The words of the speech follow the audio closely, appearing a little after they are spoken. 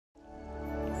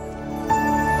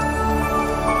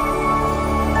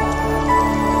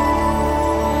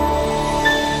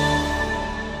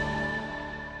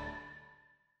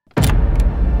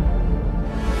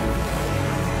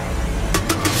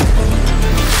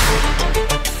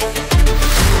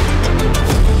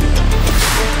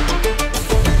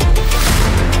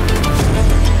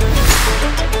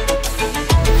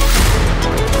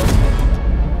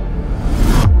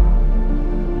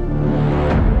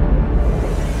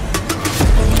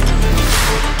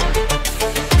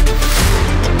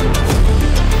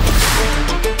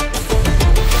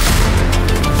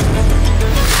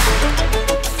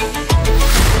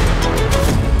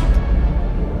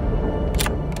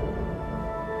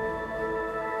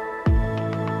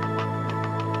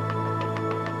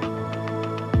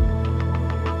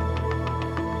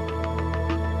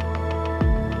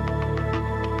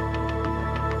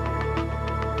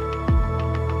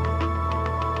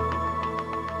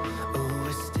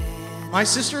My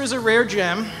sister is a rare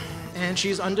gem, and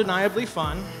she's undeniably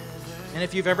fun. And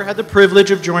if you've ever had the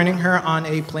privilege of joining her on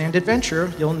a planned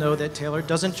adventure, you'll know that Taylor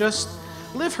doesn't just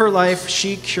live her life,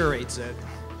 she curates it.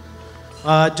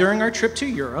 During our trip to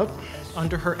Europe,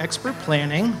 under her expert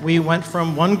planning, we went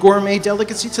from one gourmet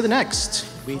delicacy to the next.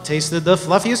 We tasted the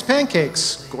fluffiest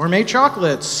pancakes, gourmet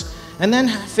chocolates, and then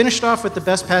finished off with the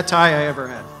best pad thai I ever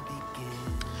had.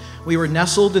 We were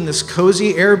nestled in this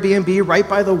cozy Airbnb right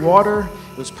by the water.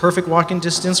 It was perfect walking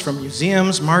distance from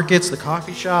museums, markets, the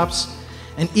coffee shops.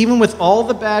 And even with all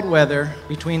the bad weather,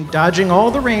 between dodging all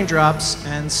the raindrops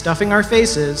and stuffing our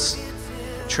faces,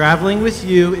 traveling with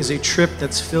you is a trip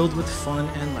that's filled with fun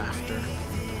and laughter.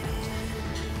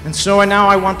 And so now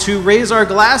I want to raise our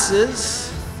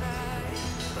glasses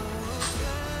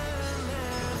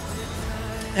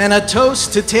and a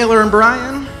toast to Taylor and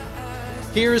Brian.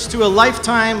 Here's to a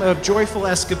lifetime of joyful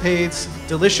escapades,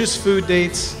 delicious food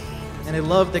dates, and a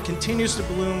love that continues to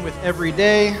bloom with every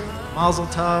day. Mazel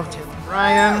tov, Taylor and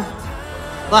Brian.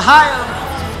 L'chaim!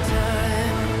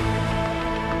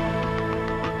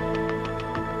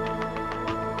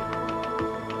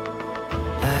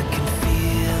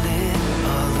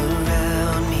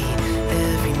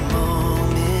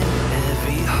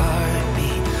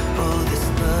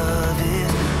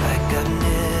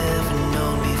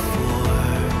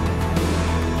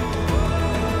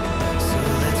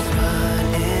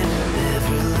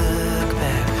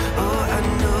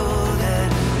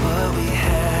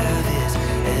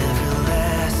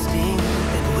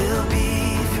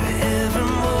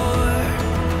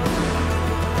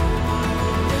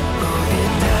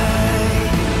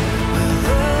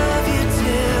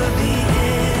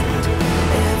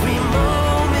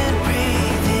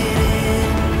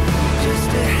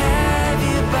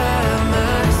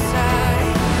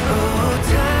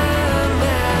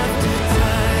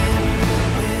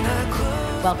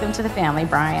 Welcome to the family,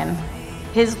 Brian.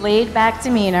 His laid-back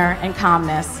demeanor and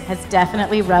calmness has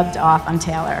definitely rubbed off on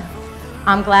Taylor.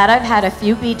 I'm glad I've had a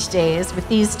few beach days with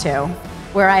these two,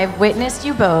 where I've witnessed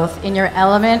you both in your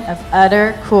element of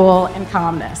utter cool and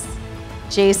calmness.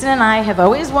 Jason and I have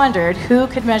always wondered who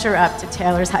could measure up to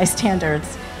Taylor's high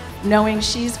standards, knowing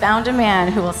she's found a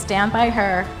man who will stand by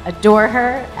her, adore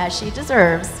her as she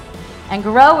deserves, and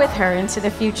grow with her into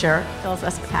the future fills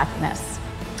us with happiness.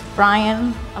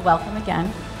 Brian, welcome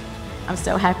again. I'm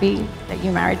so happy that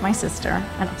you married my sister,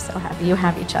 and I'm so happy you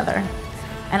have each other.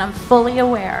 And I'm fully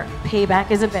aware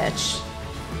payback is a bitch,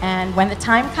 and when the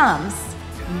time comes,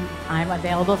 I'm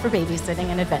available for babysitting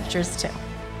and adventures too.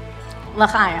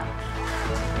 L'chaim.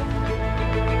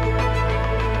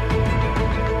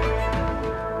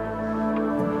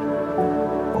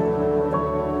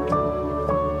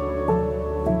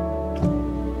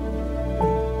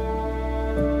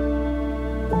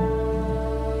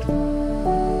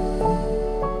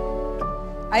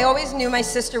 I always knew my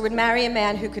sister would marry a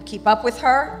man who could keep up with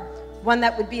her, one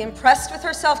that would be impressed with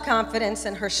her self-confidence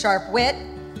and her sharp wit,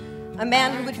 a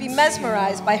man who would be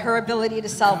mesmerized by her ability to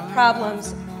solve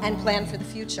problems and plan for the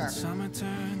future.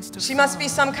 She must be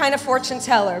some kind of fortune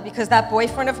teller, because that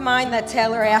boyfriend of mine that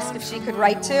Taylor asked if she could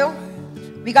write to,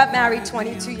 we got married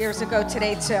 22 years ago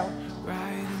today too.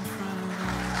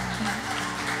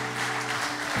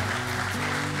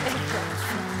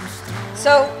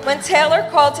 So when Taylor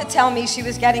called to tell me she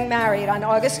was getting married on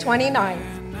August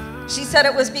 29th, she said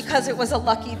it was because it was a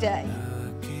lucky day.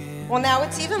 Well, now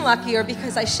it's even luckier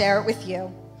because I share it with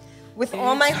you. With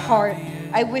all my heart,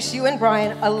 I wish you and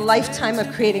Brian a lifetime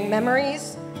of creating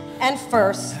memories and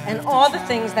firsts and all the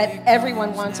things that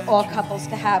everyone wants all couples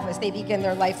to have as they begin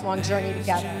their lifelong journey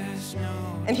together.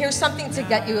 And here's something to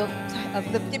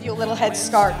give you a little head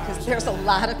start, because there's a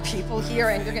lot of people here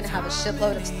and you're going to have a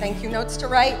shitload of thank you notes to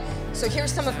write. So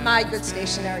here's some of my good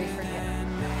stationery for you.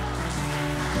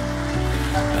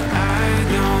 I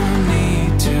don't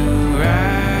need to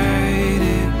write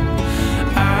it.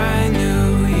 I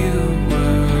knew you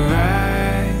were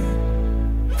right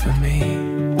for me.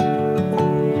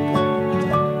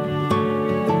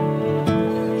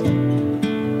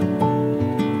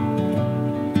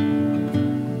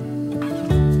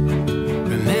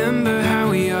 Remember how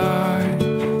we are,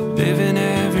 living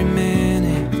every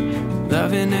minute,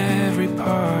 loving every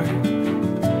part.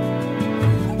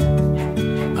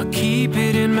 I'll keep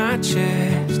it in my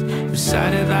chest,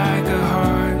 recite it like a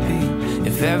heartbeat,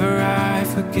 if ever I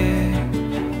forget.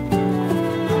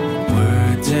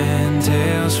 Words and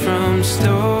tales from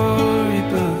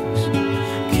storybooks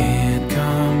can't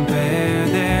compare,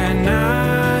 they're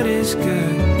not as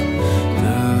good.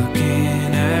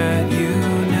 Looking at you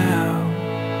now,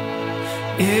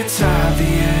 it's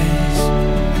obvious,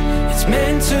 it's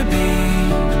meant to be.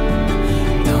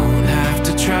 Don't have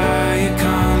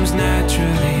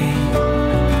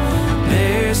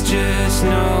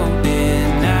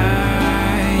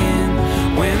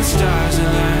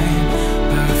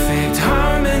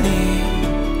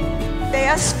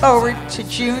Fast forward to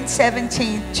June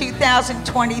 17,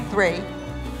 2023.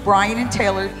 Brian and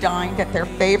Taylor dined at their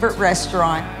favorite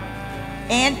restaurant,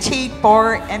 Antique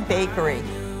Bar and Bakery.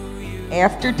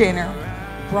 After dinner,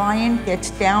 Brian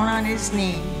gets down on his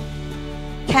knee,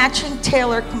 catching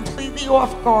Taylor completely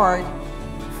off guard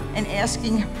and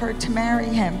asking her to marry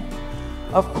him.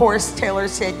 Of course, Taylor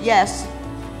said yes,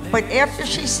 but after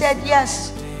she said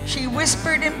yes, she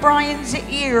whispered in Brian's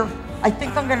ear, "I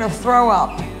think I'm gonna throw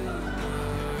up."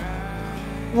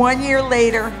 1 year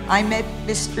later, I met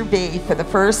Mr. B for the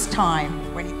first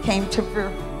time when he came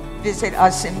to visit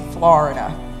us in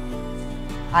Florida.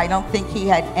 I don't think he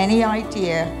had any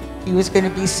idea he was going to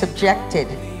be subjected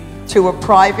to a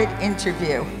private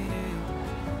interview.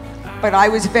 But I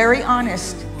was very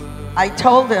honest. I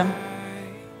told him,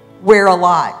 we're a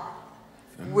lot.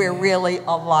 We're really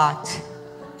a lot.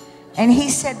 And he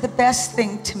said the best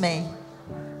thing to me.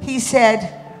 He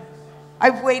said,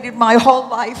 "I've waited my whole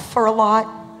life for a lot."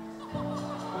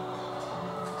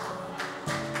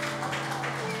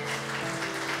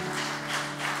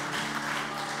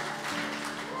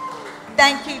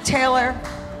 Thank you, Taylor,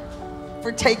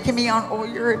 for taking me on all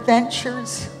your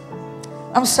adventures.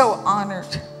 I'm so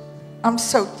honored. I'm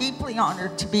so deeply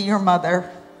honored to be your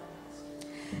mother.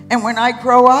 And when I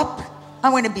grow up, I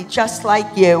want to be just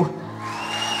like you.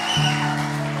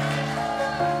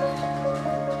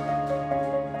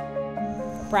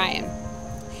 Brian,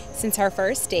 since our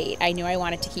first date, I knew I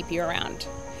wanted to keep you around.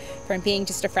 From being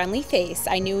just a friendly face,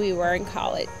 I knew we were in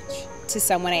college, to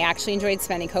someone I actually enjoyed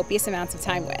spending copious amounts of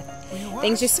time with.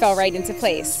 Things just fell right into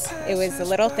place. It was the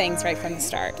little things right from the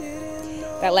start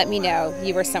that let me know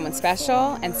you were someone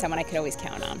special and someone I could always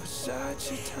count on.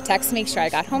 Text to make sure I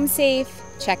got home safe,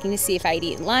 checking to see if I'd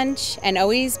eaten lunch, and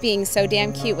always being so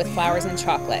damn cute with flowers and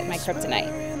chocolate, my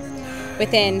kryptonite.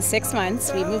 Within 6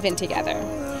 months, we moved in together,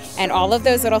 and all of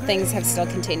those little things have still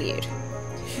continued.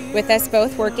 With us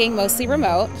both working mostly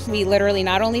remote, we literally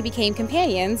not only became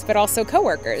companions, but also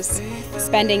co-workers,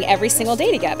 spending every single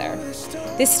day together.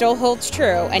 This still holds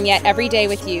true, and yet every day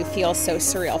with you feels so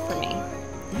surreal for me.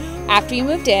 After you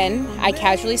moved in, I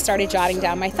casually started jotting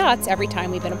down my thoughts every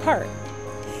time we've been apart.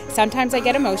 Sometimes I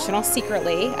get emotional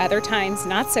secretly, other times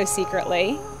not so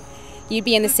secretly. You'd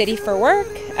be in the city for work,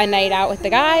 a night out with the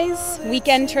guys,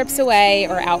 weekend trips away,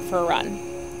 or out for a run.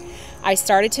 I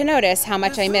started to notice how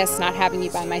much I missed not having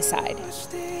you by my side.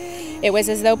 It was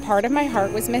as though part of my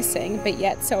heart was missing, but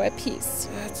yet so at peace.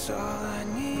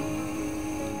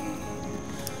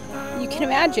 You can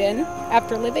imagine,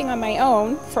 after living on my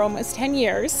own for almost 10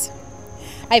 years,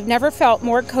 I've never felt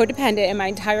more codependent in my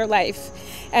entire life,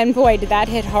 and boy, did that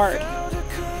hit hard.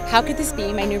 How could this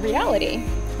be my new reality?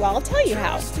 Well, I'll tell you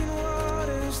how.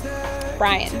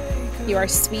 Brian, you are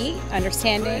sweet,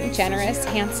 understanding, generous,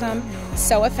 handsome,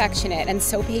 so affectionate, and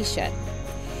so patient.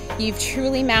 You've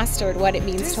truly mastered what it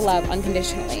means to love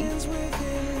unconditionally.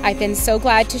 I've been so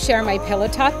glad to share my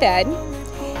pillow-top bed,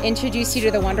 introduce you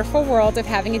to the wonderful world of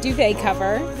having a duvet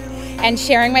cover, and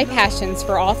sharing my passions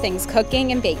for all things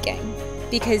cooking and baking,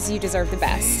 because you deserve the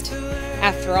best.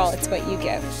 After all, it's what you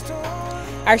give.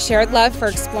 Our shared love for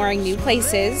exploring new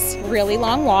places, really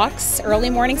long walks, early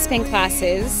morning spin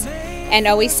classes, and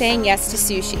always saying yes to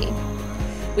sushi.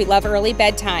 We love early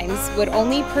bedtimes would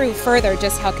only prove further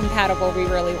just how compatible we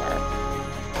really were.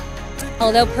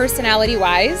 Although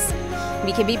personality-wise,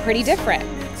 we can be pretty different.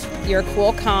 You're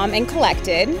cool, calm, and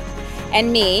collected,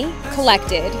 and me,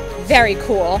 collected, very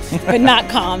cool, but not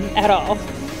calm at all.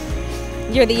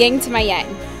 You're the yin to my yang.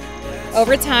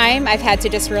 Over time, I've had to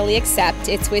just really accept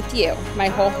it's with you, my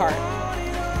whole heart.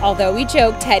 Although we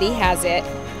joke Teddy has it,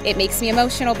 it makes me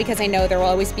emotional because I know there will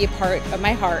always be a part of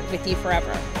my heart with you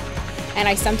forever. And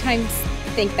I sometimes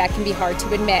think that can be hard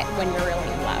to admit when you're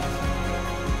really in love.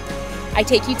 I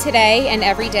take you today and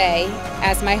every day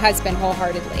as my husband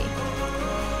wholeheartedly.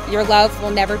 Your love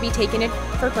will never be taken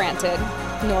for granted,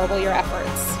 nor will your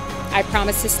efforts. I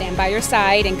promise to stand by your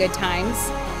side in good times,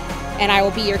 and I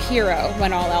will be your hero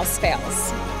when all else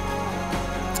fails.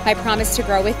 I promise to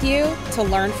grow with you, to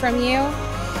learn from you,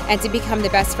 and to become the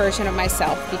best version of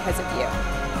myself because of you.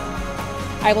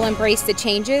 I will embrace the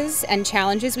changes and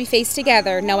challenges we face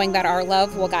together, knowing that our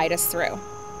love will guide us through.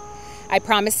 I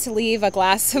promise to leave a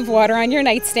glass of water on your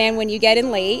nightstand when you get in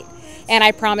late, and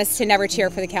I promise to never cheer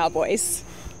for the Cowboys.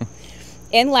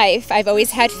 In life, I've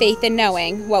always had faith in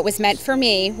knowing what was meant for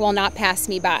me will not pass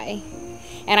me by.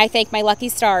 And I thank my lucky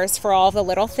stars for all the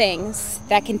little things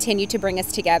that continue to bring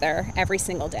us together every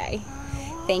single day.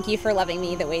 Thank you for loving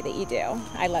me the way that you do.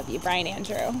 I love you, Brian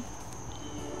Andrew.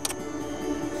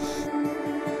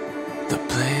 The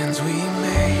plans we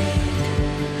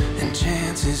make and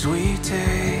chances we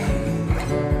take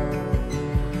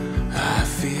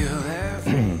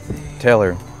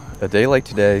Taylor, a day like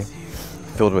today,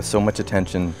 filled with so much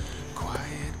attention,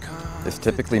 is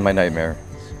typically my nightmare,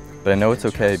 but I know it's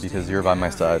okay because you're by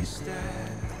my side.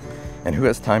 And who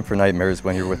has time for nightmares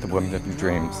when you're with the woman of your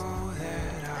dreams?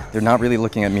 They're not really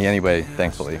looking at me anyway,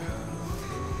 thankfully.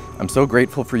 I'm so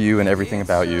grateful for you and everything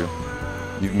about you.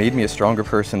 You've made me a stronger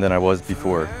person than I was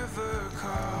before.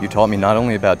 You taught me not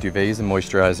only about duvets and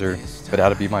moisturizer, but how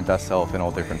to be my best self in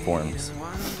all different forms.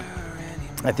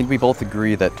 I think we both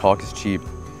agree that talk is cheap,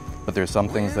 but there's some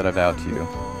things that I vow to you.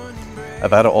 I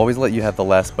vow to always let you have the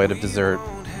last bite of dessert,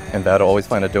 and vow to always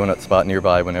find a donut spot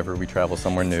nearby whenever we travel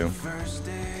somewhere new.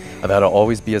 I vow to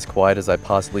always be as quiet as I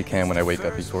possibly can when I wake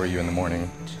up before you in the morning.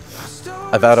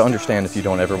 I vow to understand if you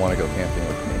don't ever want to go camping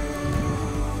with me.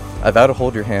 I vow to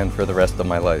hold your hand for the rest of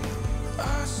my life.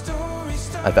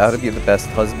 I vow to be the best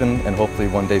husband and hopefully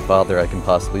one day father I can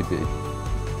possibly be.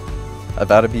 I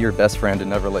vow to be your best friend and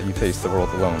never let you face the world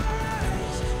alone.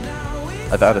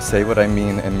 I vow to say what I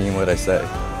mean and mean what I say.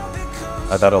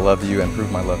 I vow to love you and prove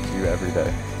my love to you every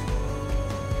day.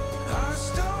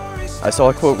 I saw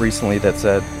a quote recently that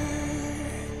said,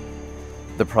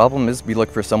 "The problem is we look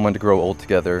for someone to grow old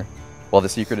together, while the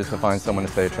secret is to find someone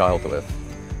to stay a child with."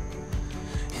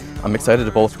 I'm excited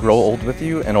to both grow old with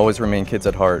you and always remain kids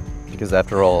at heart, because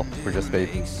after all, we're just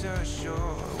babies.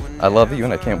 I love you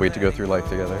and I can't wait to go through life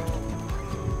together.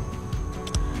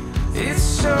 It's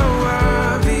so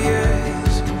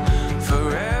obvious,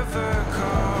 forever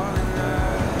calling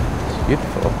us.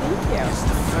 Beautiful. Thank you. It's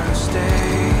the first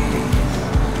day.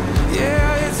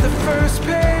 Yeah, it's the first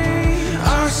page.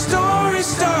 Our story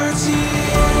starts here.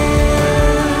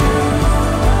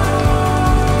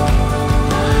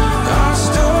 Our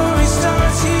story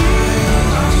starts here.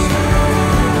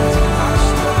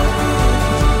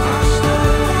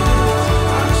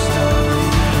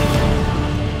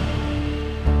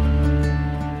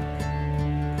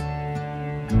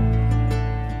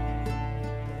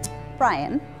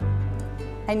 Brian,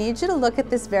 I need you to look at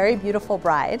this very beautiful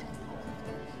bride,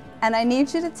 and I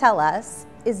need you to tell us,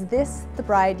 is this the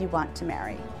bride you want to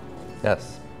marry?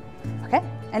 Yes. Okay.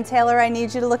 And Taylor, I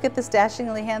need you to look at this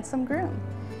dashingly handsome groom,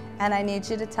 and I need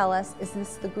you to tell us, is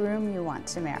this the groom you want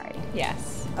to marry?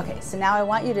 Yes. Okay, so now I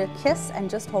want you to kiss and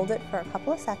just hold it for a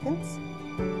couple of seconds.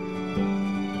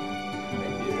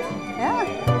 Yeah.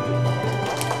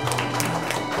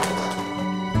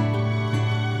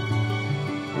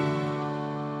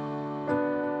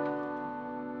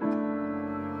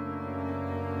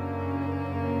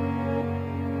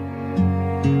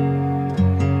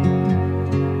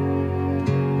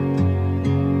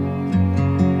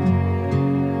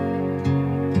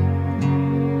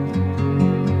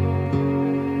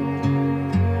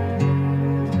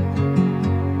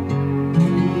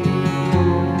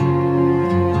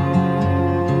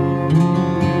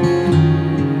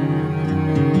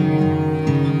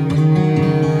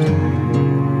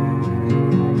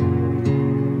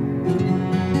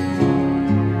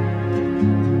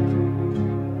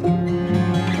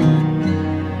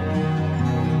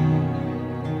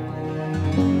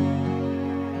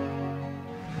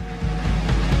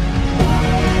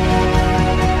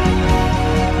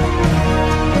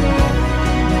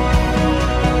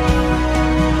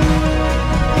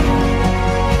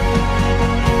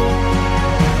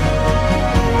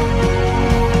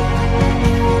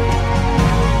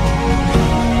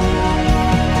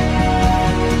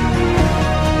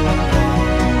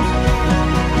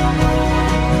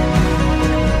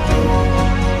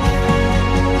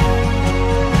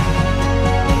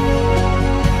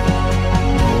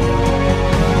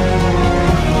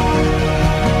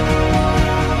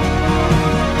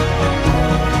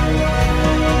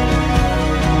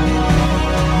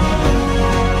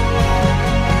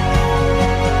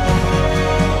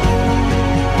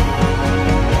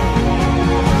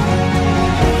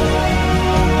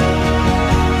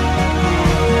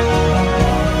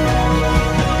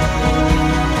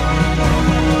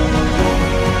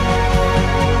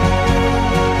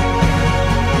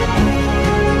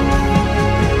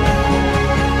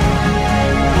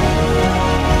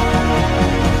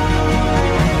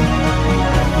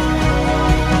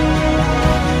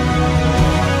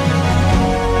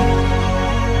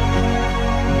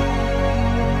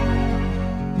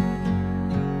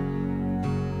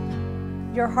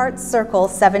 Your hearts circle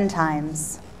 7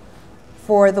 times,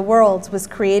 for the world was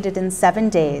created in 7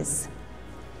 days.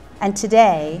 And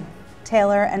today,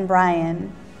 Taylor and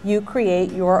Brian, you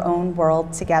create your own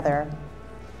world together.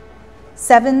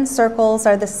 7 circles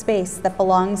are the space that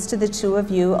belongs to the 2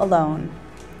 of you alone.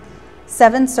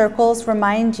 7 circles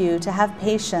remind you to have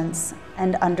patience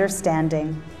and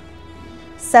understanding.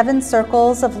 7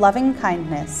 circles of loving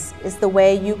kindness is the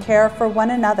way you care for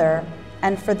one another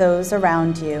and for those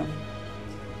around you.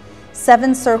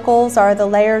 7 circles are the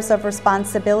layers of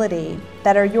responsibility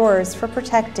that are yours for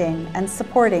protecting and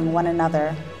supporting one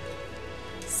another.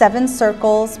 7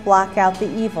 circles block out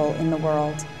the evil in the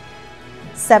world.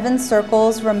 7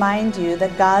 circles remind you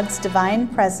that God's divine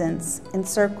presence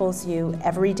encircles you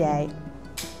every day.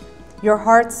 Your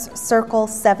hearts circle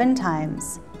 7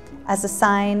 times as a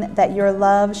sign that your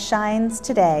love shines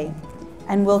today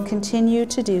and will continue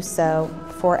to do so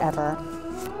forever.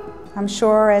 I'm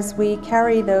sure as we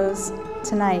carry those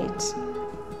tonight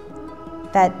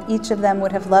that each of them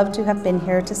would have loved to have been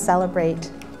here to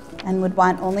celebrate and would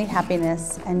want only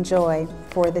happiness and joy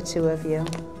for the 2 of you.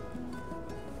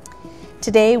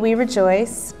 Today we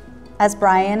rejoice as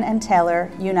Brian and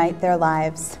Taylor unite their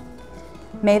lives.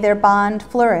 May their bond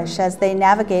flourish as they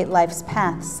navigate life's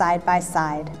path side by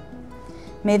side.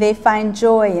 May they find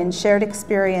joy in shared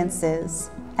experiences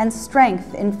and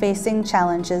strength in facing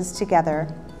challenges together.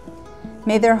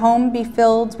 May their home be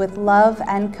filled with love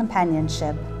and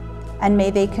companionship, and may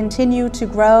they continue to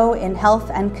grow in health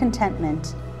and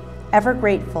contentment, ever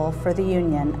grateful for the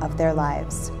union of their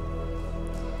lives.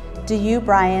 Do you,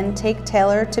 Brian, take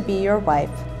Taylor to be your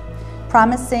wife,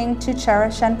 promising to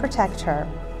cherish and protect her,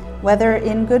 whether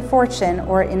in good fortune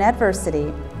or in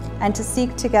adversity, and to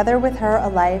seek together with her a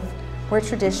life where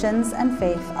traditions and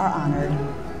faith are honored?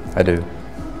 I do.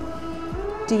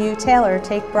 Do you, Taylor,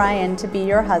 take Brian to be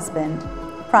your husband,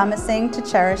 promising to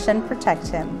cherish and protect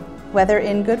him, whether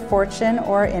in good fortune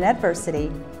or in adversity,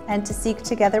 and to seek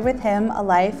together with him a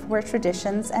life where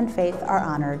traditions and faith are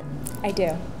honored? I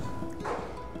do.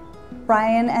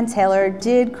 Brian and Taylor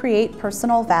did create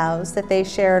personal vows that they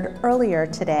shared earlier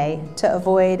today to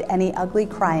avoid any ugly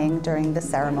crying during the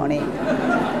ceremony.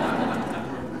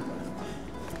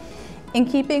 In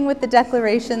keeping with the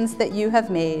declarations that you have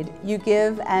made, you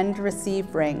give and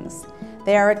receive rings.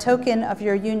 They are a token of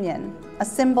your union, a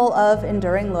symbol of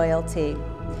enduring loyalty.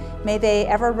 May they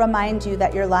ever remind you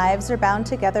that your lives are bound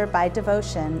together by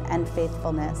devotion and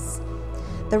faithfulness.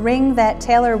 The ring that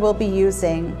Taylor will be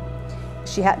using,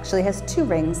 she actually has 2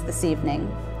 rings this evening.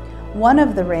 One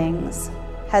of the rings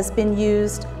has been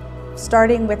used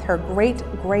starting with her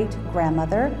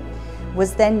great-great-grandmother,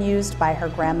 was then used by her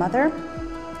grandmother,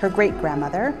 her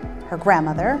great-grandmother, her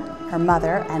grandmother, her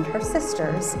mother, and her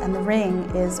sisters, and the ring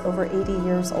is over 80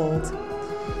 years old.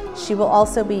 She will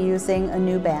also be using a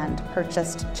new band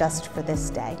purchased just for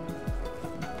this day.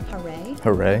 Hooray.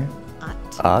 Hooray.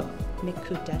 At.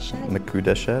 Mikudeshet.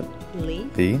 Mikudeshet. Li.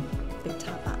 Li.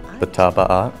 B'taba'at.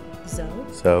 B'taba'at.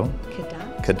 Zo.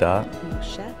 Kadat. Kadat.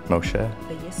 Moshe.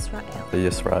 V'Yisrael.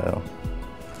 V'Yisrael.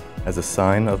 As a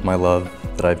sign of my love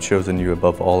that I've chosen you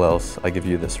above all else, I give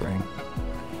you this ring.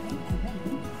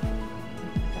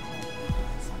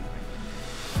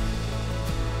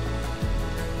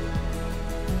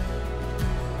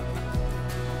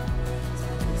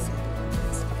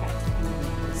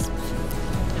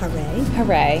 Hooray.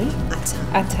 Hooray.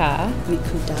 Ata.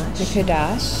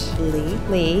 Mikudash.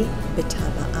 Li.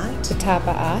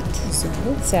 B'taba'at.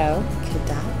 Zo.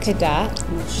 Kadat.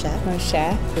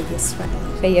 Moshe.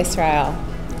 V'Yisrael.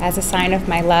 As a sign of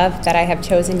my love that I have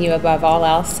chosen you above all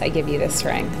else, I give you this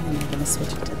ring. And then you're going to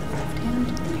switch it to the left hand.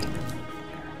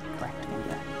 Correct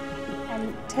finger.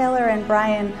 And Taylor and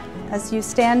Brian, as you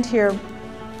stand here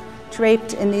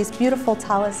draped in these beautiful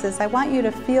taluses, I want you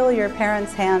to feel your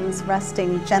parents' hands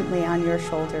resting gently on your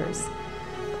shoulders.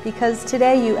 Because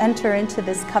today you enter into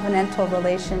this covenantal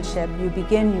relationship, you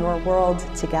begin your world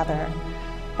together.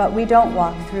 But we don't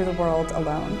walk through the world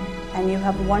alone. And you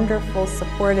have wonderful,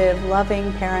 supportive,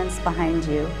 loving parents behind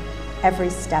you every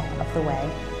step of the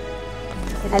way.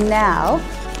 And now,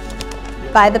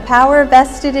 by the power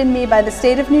vested in me by the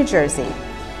state of New Jersey,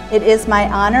 it is my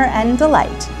honor and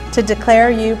delight to declare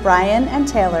you, Brian and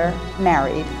Taylor,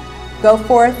 married. Go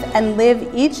forth and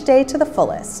live each day to the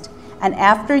fullest, and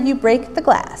after you break the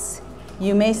glass,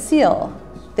 you may seal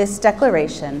this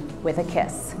declaration with a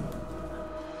kiss.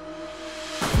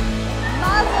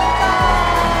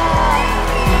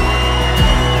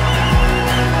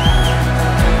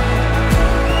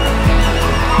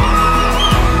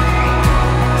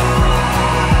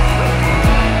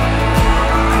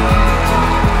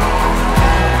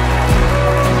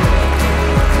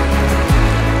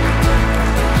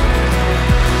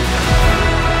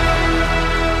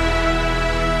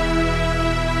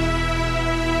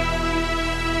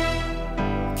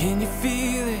 Can you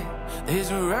feel it? There's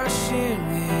a rushing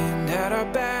wind at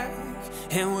our back,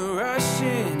 and we're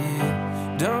rushing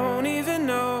in. Don't even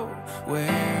know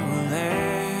where we'll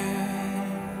land.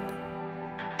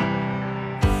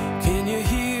 Can you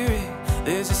hear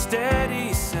there's a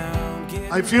steady sound.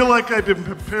 I feel like I've been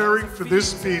preparing for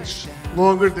this speech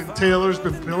longer than Taylor's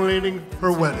been planning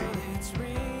her wedding.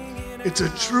 It's a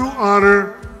true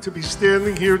honor to be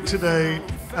standing here today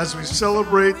as we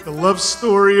celebrate the love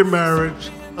story and marriage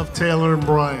of Taylor and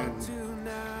Brian.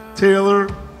 Taylor,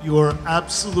 you are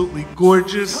absolutely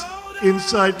gorgeous,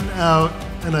 inside and out,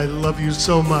 and I love you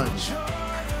so much.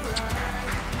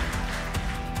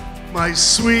 My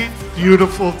sweet,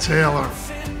 beautiful Taylor,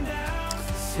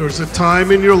 there's a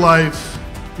time in your life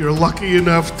you're lucky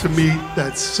enough to meet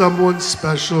that someone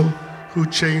special who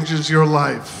changes your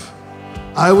life.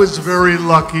 I was very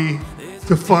lucky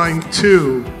to find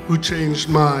two who changed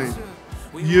mine,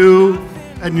 you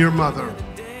and your mother.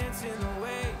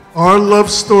 Our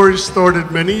love story started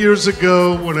many years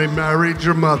ago when I married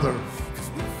your mother.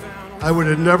 I would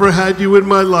have never had you in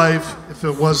my life if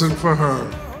it wasn't for her.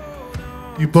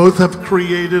 You both have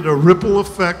created a ripple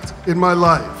effect in my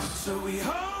life.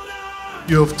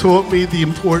 You have taught me the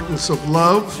importance of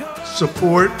love,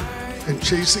 support, and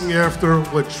chasing after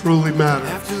what truly matters.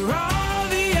 After all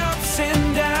the ups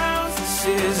and downs, this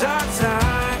is our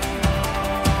time.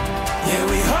 Yeah,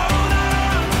 we hold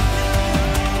on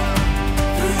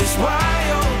through this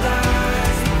wild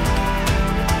life.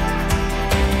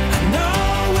 I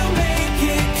know we'll make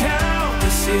it count.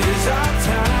 This is our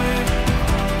time.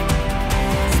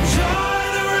 Enjoy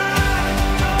the ride.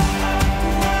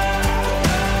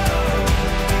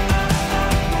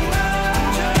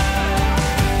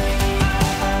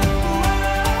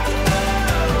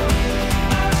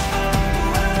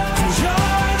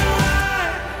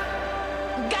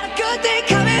 Got a good thing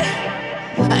coming,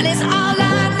 and it's all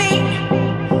I need.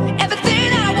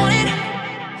 Everything I wanted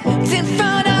is in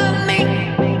front of me.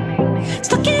 It's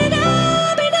looking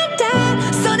up and up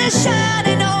down, sun is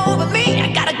shining over me. I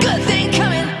got a good thing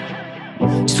coming,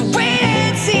 just wait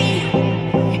and see.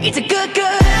 It's a good, good.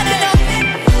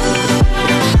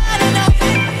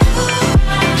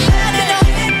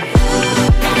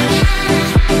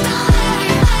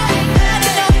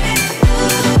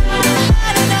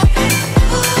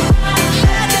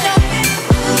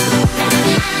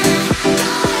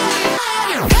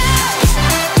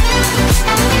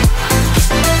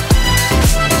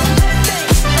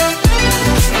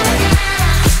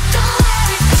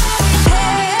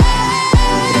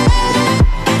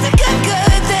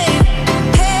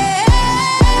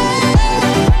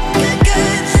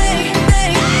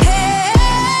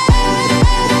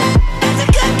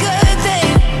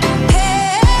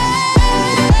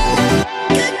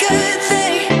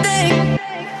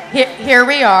 Here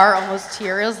we are, almost 2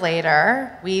 years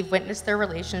later. We've witnessed their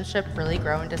relationship really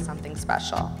grow into something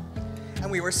special. And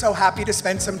we were so happy to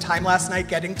spend some time last night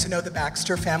getting to know the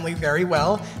Baxter family very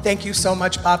well. Thank you so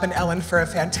much, Bob and Ellen, for a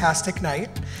fantastic night.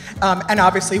 And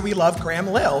obviously, we love Graham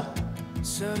Lil.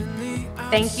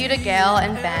 Thank you to Gail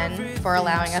and Ben for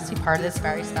allowing us to be part of this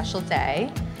very special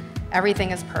day.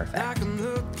 Everything is perfect.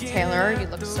 Taylor, you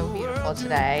look so beautiful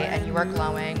today, and you are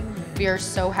glowing. We are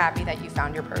so happy that you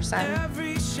found your person.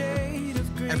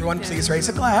 Everyone, please raise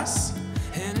a glass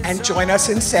and join us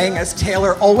in saying, as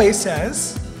Taylor always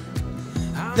says,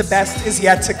 the best is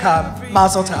yet to come.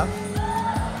 Mazel tov.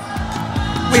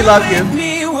 We love you.